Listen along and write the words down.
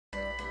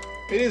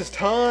It is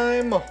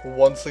time,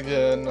 once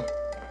again,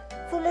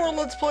 for more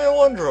Let's Play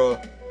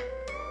Alundra.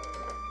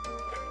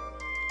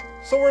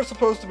 So we're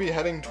supposed to be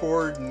heading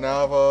toward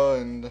Nava,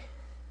 and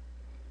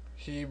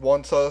he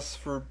wants us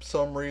for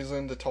some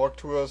reason to talk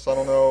to us. I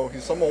don't know.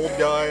 He's some old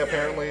guy,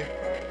 apparently.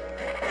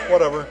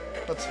 Whatever.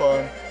 That's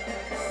fine.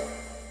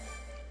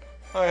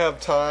 I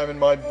have time in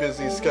my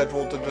busy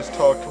schedule to just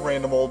talk to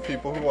random old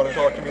people who want to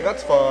talk to me.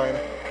 That's fine.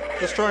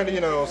 Just trying to,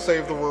 you know,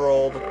 save the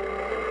world.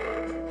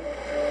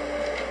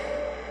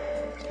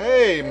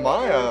 Hey,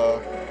 Maya!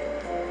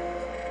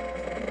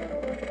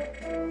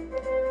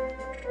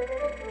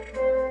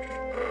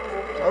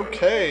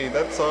 Okay,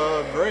 that's,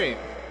 great.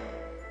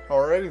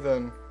 Alrighty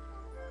then.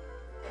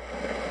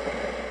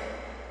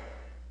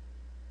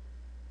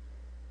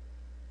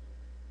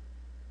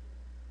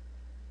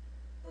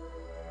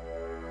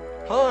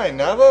 Hi,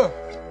 Nava!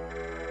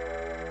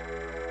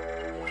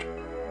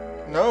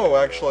 No,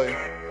 actually.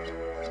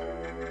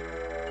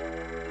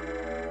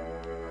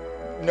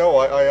 No,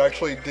 I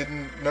actually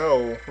didn't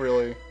know,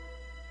 really.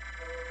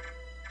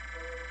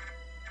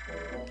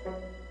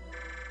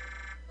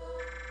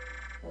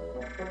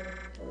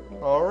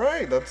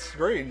 Alright, that's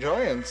great.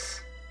 Giants.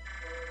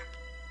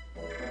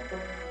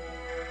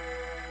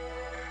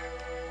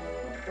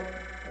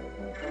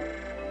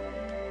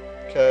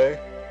 Okay.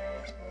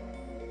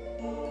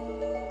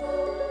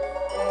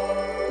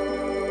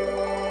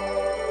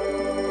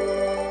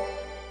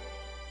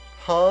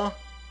 Huh?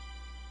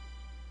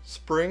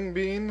 Spring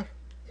bean?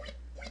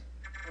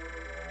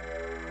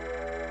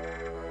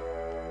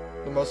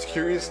 The most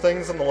curious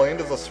things in the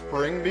land is a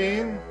spring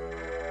bean?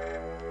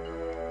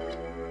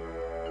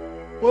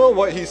 Well,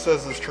 what he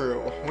says is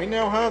true. We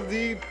now have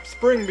the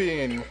spring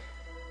bean.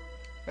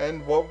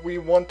 And what we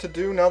want to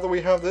do now that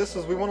we have this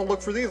is we want to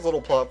look for these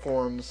little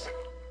platforms.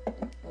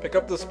 Pick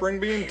up the spring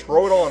bean,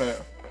 throw it on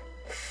it.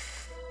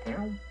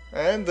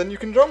 And then you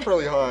can jump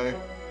really high.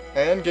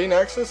 And gain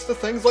access to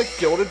things like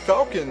Gilded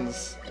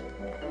Falcons.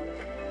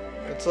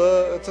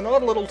 It's an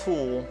odd little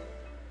tool.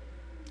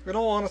 In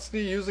all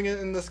honesty, using it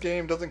in this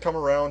game doesn't come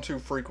around too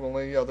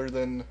frequently, other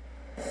than,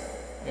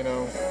 you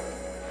know,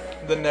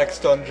 the next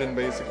dungeon,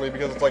 basically,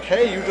 because it's like,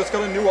 hey, you just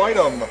got a new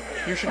item!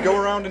 You should go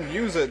around and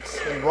use it,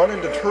 and run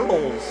into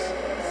turtles!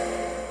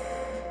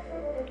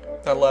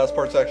 That last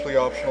part's actually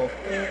optional,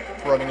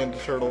 running into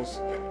turtles.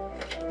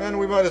 And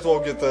we might as well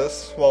get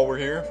this while we're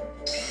here.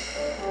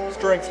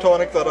 Strength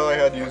tonic that I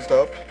had used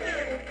up.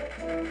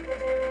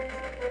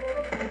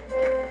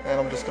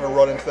 And I'm just gonna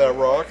run into that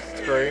rock,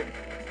 it's great.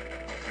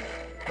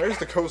 There's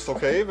the coastal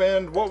cave,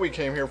 and what we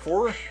came here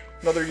for,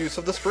 another use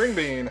of the spring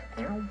bean.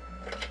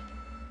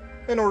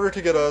 In order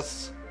to get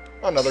us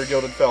another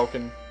Gilded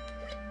Falcon.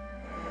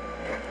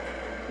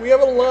 We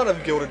have a lot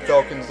of Gilded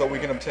Falcons that we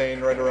can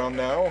obtain right around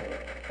now.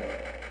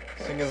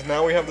 Seeing as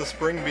now we have the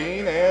spring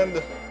bean,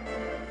 and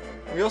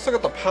we also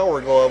got the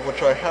power glove,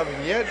 which I have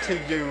yet to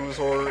use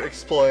or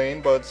explain,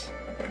 but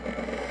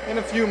in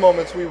a few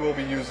moments we will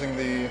be using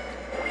the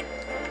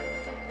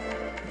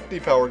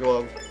power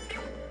glove.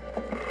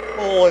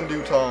 All in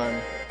due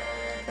time.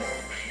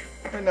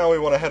 Right now we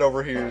want to head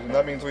over here, and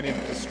that means we need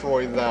to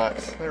destroy that.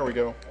 There we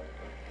go.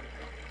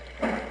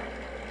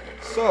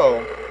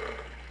 So,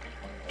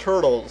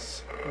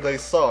 turtles. They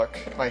suck.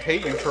 I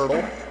hate you,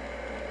 turtle.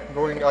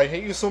 I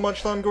hate you so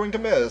much that I'm going to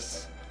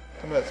miss.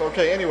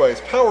 Okay,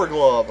 anyways, power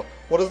glove.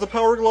 What does the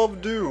power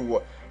glove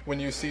do? When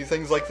you see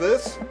things like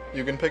this,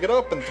 you can pick it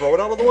up and throw it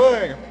out of the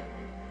way.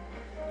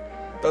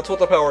 That's what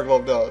the power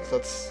glove does.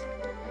 That's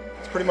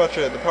pretty much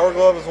it. The power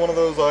glove is one of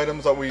those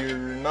items that we're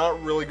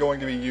not really going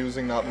to be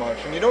using that much.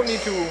 And you don't need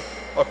to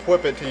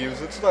equip it to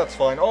use it, so that's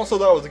fine. Also,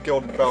 that was a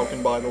Gilded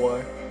Falcon, by the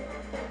way.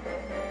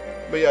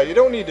 But yeah, you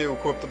don't need to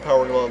equip the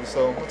power glove,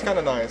 so that's kind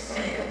of nice.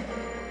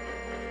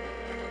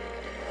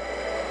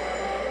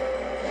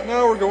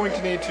 Now we're going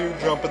to need to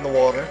jump in the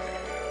water.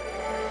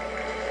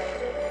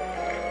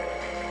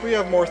 We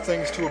have more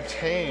things to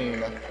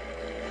obtain.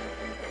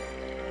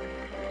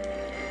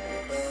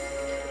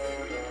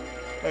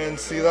 And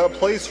see that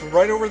place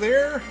right over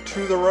there?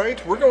 To the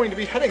right? We're going to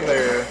be heading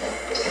there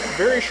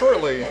very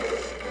shortly.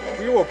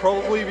 We will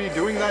probably be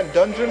doing that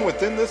dungeon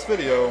within this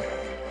video.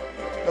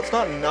 That's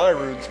not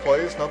Nairude's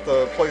place, not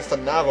the place that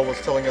Nava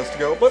was telling us to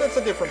go, but it's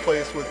a different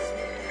place with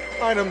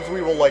items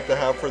we will like to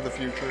have for the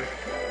future.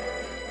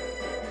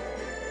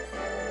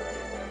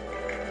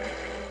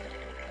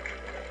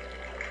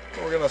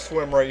 We're gonna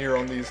swim right here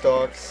on these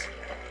docks,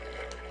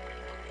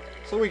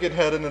 so we can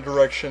head in a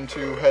direction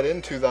to head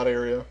into that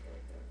area.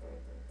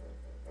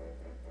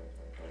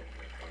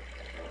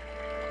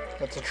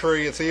 That's a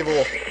tree, it's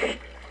evil.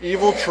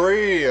 Evil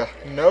tree!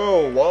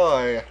 No,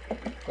 why?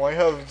 Why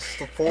has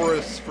the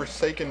forest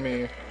forsaken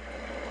me?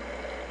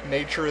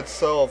 Nature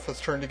itself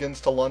has turned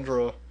against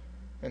Alundra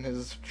in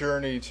his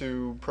journey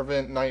to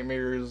prevent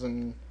nightmares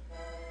and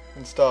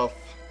stuff.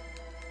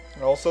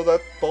 And also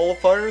that ball of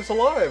fire is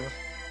alive.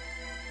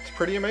 It's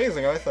pretty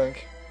amazing, I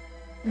think.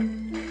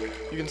 You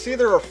can see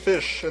there are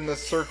fish in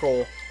this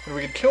circle, and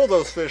we could kill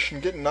those fish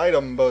and get an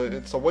item, but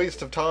it's a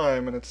waste of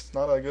time, and it's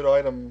not a good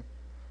item.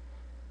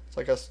 It's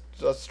like a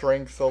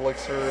strength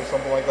elixir or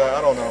something like that.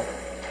 I don't know.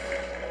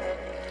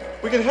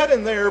 We could head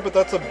in there, but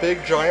that's a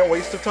big, giant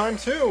waste of time,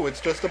 too.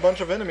 It's just a bunch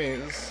of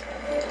enemies.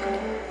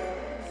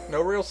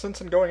 No real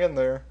sense in going in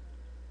there.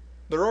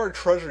 There are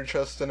treasure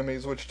chest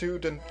enemies, which do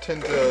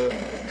tend to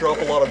drop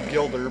a lot of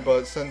Gilder,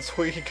 but since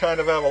we kind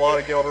of have a lot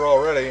of Gilder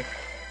already,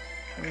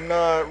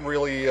 not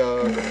really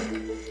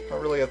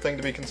a thing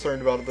to be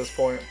concerned about at this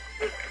point.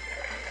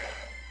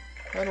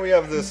 And we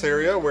have this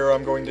area where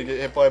I'm going to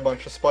get hit by a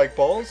bunch of spike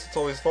balls. It's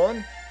always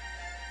fun.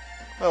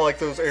 I like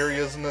those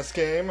areas in this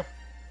game.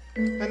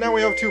 And now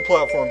we have two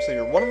platforms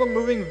here. One of them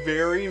moving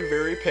very,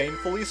 very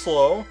painfully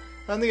slow,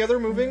 and the other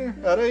moving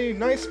at a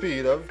nice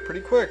speed of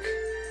pretty quick.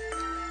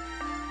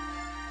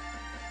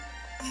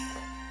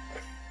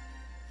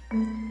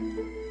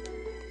 And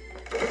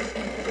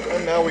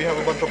now we have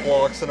a bunch of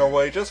blocks in our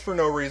way just for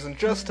no reason,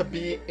 just to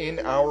be in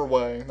our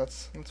way.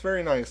 That's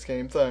very nice,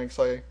 game. Thanks.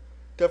 I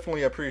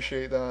definitely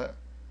appreciate that.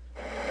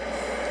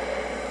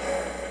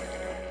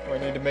 Do I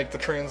need to make the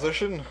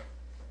transition?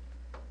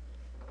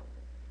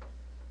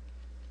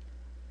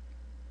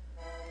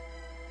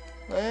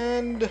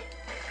 And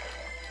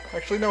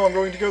actually, no, I'm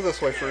going to go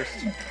this way first.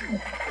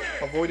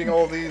 Avoiding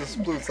all these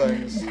blue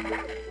things.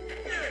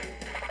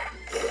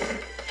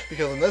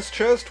 Because in this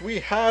chest,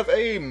 we have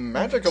a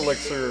magic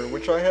elixir,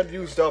 which I had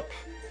used up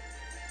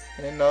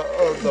in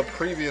the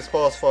previous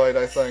boss fight,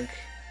 I think.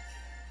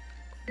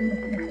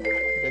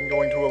 Again,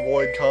 going to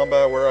avoid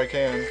combat where I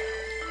can.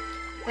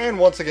 And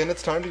once again,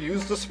 it's time to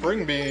use the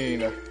spring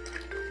bean.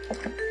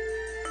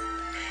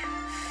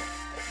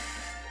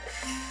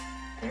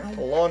 To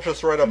launch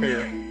us right up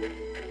here.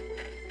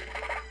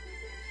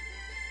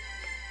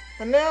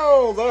 And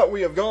now that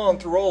we have gone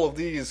through all of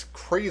these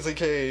crazy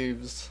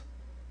caves,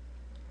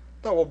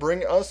 that will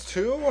bring us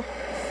to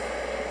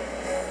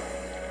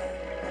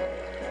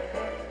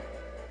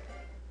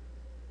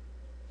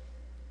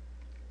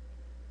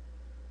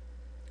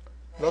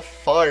the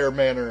Fire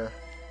Manor.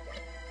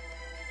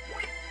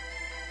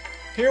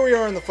 Here we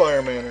are in the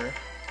Fire Manor.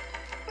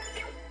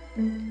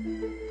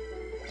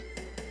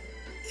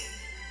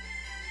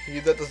 He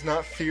that does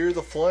not fear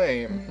the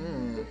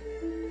flame.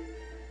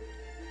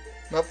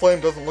 That flame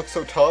doesn't look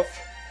so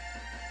tough.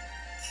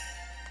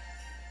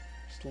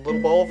 Just a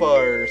little ball of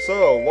fire.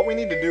 So, what we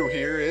need to do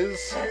here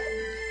is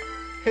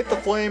hit the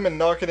flame and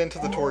knock it into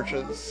the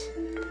torches.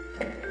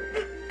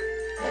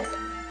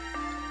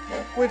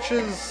 Which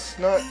is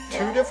not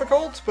too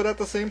difficult, but at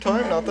the same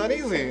time not that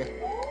easy.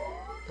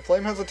 The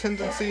flame has a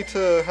tendency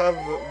to have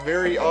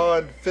very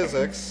odd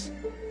physics.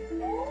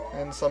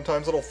 And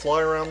sometimes it'll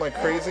fly around like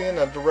crazy in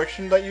a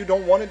direction that you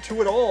don't want it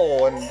to at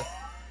all, and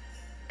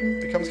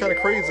it becomes kind of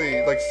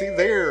crazy. Like, see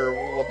there,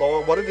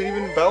 what did it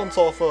even bounce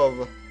off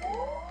of?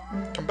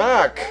 Come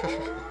back!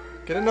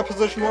 Get in a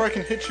position where I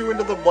can hit you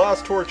into the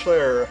blast torch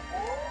there.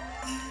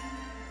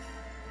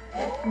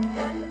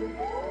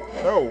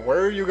 No,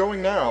 where are you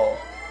going now?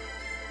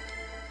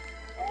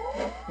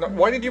 No,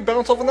 why did you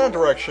bounce off in that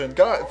direction?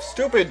 God,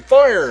 stupid,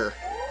 fire!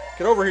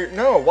 Get over here.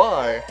 No,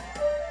 why?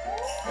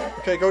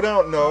 Okay, go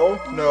down. No,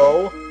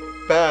 no.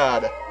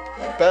 Bad.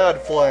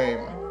 Bad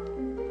flame.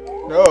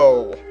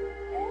 No.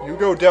 You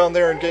go down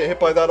there and get hit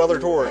by that other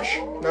torch.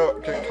 No,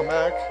 okay, come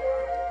back.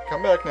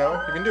 Come back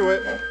now. You can do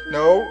it.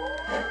 No.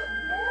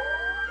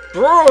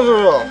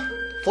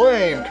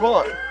 Flame, come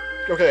on.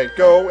 Okay,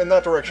 go in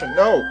that direction.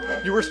 No,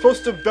 you were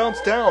supposed to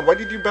bounce down. Why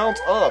did you bounce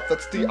up?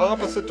 That's the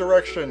opposite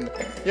direction.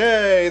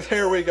 Yay,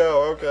 there we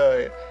go.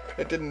 Okay.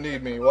 It didn't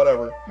need me.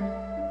 Whatever.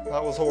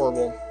 That was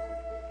horrible.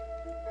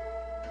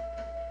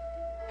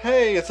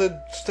 Hey, it's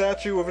a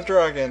statue of a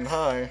dragon.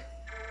 Hi.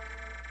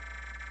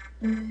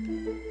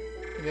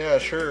 Yeah,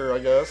 sure, I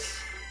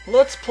guess.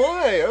 Let's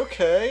play!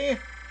 Okay.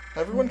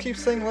 Everyone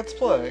keeps saying let's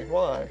play.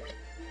 Why?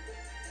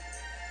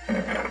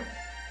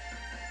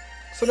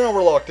 So now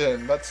we're locked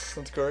in. That's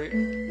great.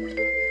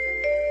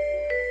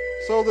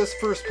 So this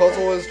first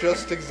puzzle is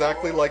just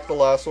exactly like the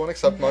last one,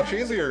 except much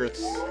easier.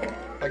 It's,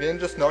 again,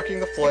 just knocking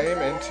the flame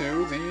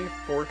into the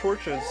 4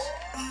 torches.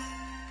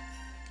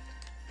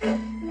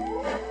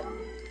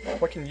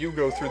 Why can you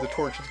go through the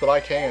torches, but I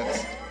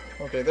can't?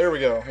 Okay, there we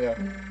go, yeah.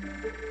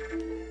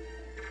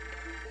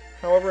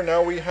 However,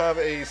 now we have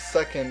a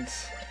second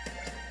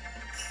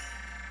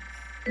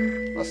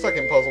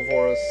puzzle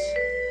for us.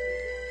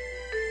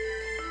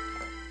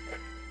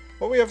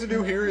 What we have to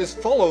do here is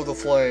follow the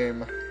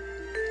flame.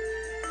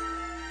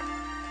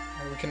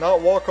 And we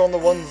cannot walk on the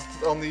ones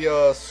on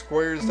the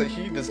squares that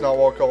he does not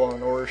walk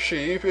on, or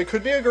she. It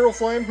could be a girl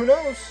flame. Who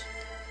knows?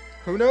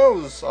 Who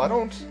knows? I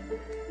don't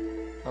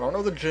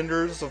know the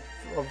genders of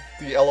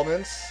the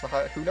elements.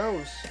 Who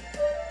knows?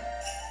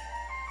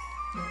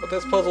 But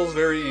this puzzle is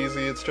very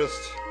easy. It's just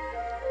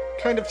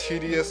kind of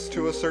tedious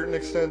to a certain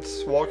extent,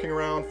 walking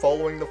around,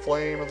 following the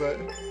flame as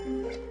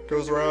it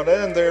goes around,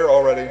 and there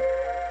already.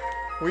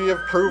 We have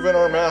proven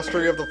our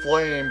mastery of the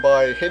flame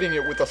by hitting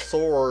it with a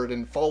sword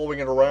and following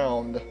it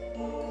around.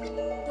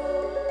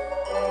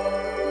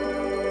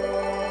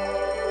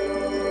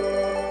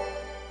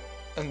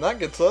 And that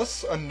gets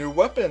us a new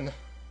weapon.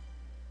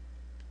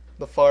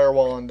 The Fire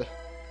Wand.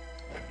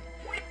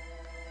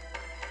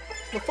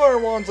 The fire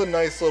wand's a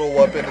nice little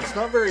weapon. It's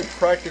not very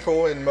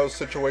practical in most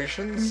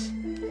situations.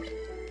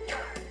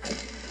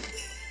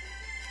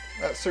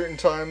 At certain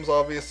times,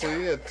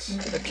 obviously,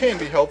 it can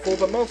be helpful,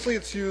 but mostly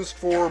it's used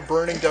for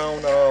burning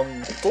down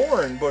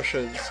thorn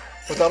bushes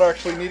without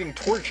actually needing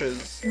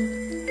torches.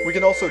 We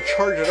can also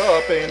charge it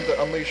up and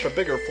unleash a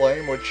bigger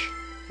flame, which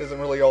isn't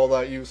really all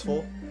that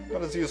useful.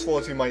 Not as useful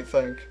as you might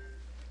think.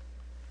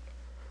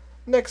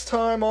 Next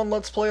time on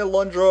Let's Play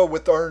Alundra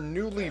with our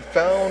newly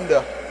found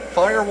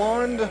Fire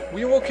Wand,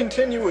 we will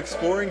continue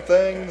exploring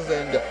things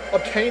and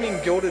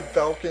obtaining Gilded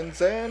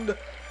Falcons and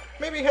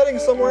maybe heading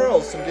somewhere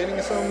else and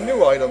getting some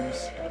new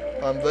items.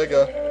 I'm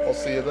Vega. I'll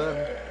see you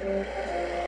then.